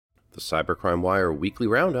The Cybercrime Wire Weekly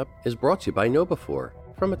Roundup is brought to you by KnowBe4.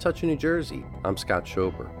 From a touch of New Jersey, I'm Scott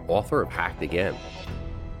Schober, author of Hacked Again.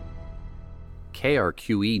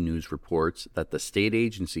 KRQE News reports that the state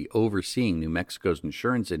agency overseeing New Mexico's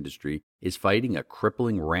insurance industry is fighting a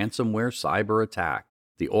crippling ransomware cyber attack.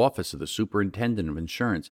 The Office of the Superintendent of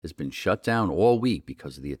Insurance has been shut down all week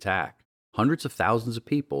because of the attack. Hundreds of thousands of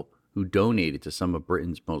people who donated to some of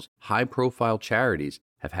Britain's most high-profile charities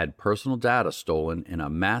have had personal data stolen in a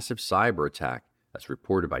massive cyber attack, as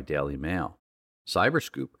reported by Daily Mail.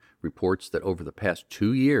 Cyberscoop reports that over the past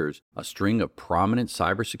 2 years, a string of prominent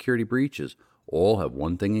cybersecurity breaches all have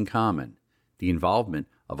one thing in common: the involvement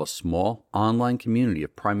of a small online community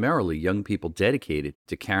of primarily young people dedicated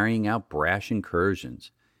to carrying out brash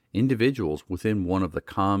incursions. Individuals within one of the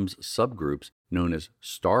comms subgroups known as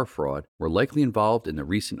Star Fraud were likely involved in the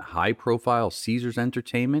recent high-profile Caesars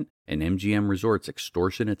Entertainment and MGM Resorts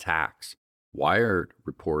extortion attacks. Wired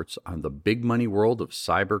reports on the big money world of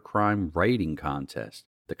cybercrime writing contest.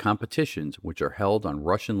 The competitions, which are held on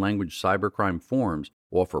Russian-language cybercrime forums,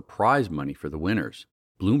 offer prize money for the winners.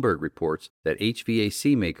 Bloomberg reports that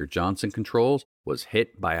HVAC maker Johnson Controls was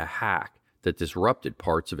hit by a hack that disrupted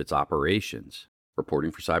parts of its operations.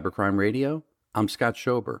 Reporting for Cybercrime Radio, I'm Scott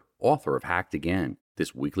Schober, author of Hacked Again.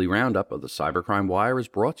 This weekly roundup of the Cybercrime Wire is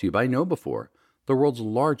brought to you by KnowBe4, the world's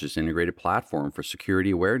largest integrated platform for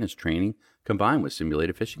security awareness training combined with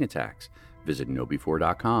simulated phishing attacks. Visit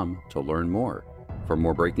knowbe4.com to learn more. For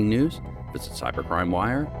more breaking news, visit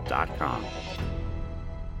cybercrimewire.com.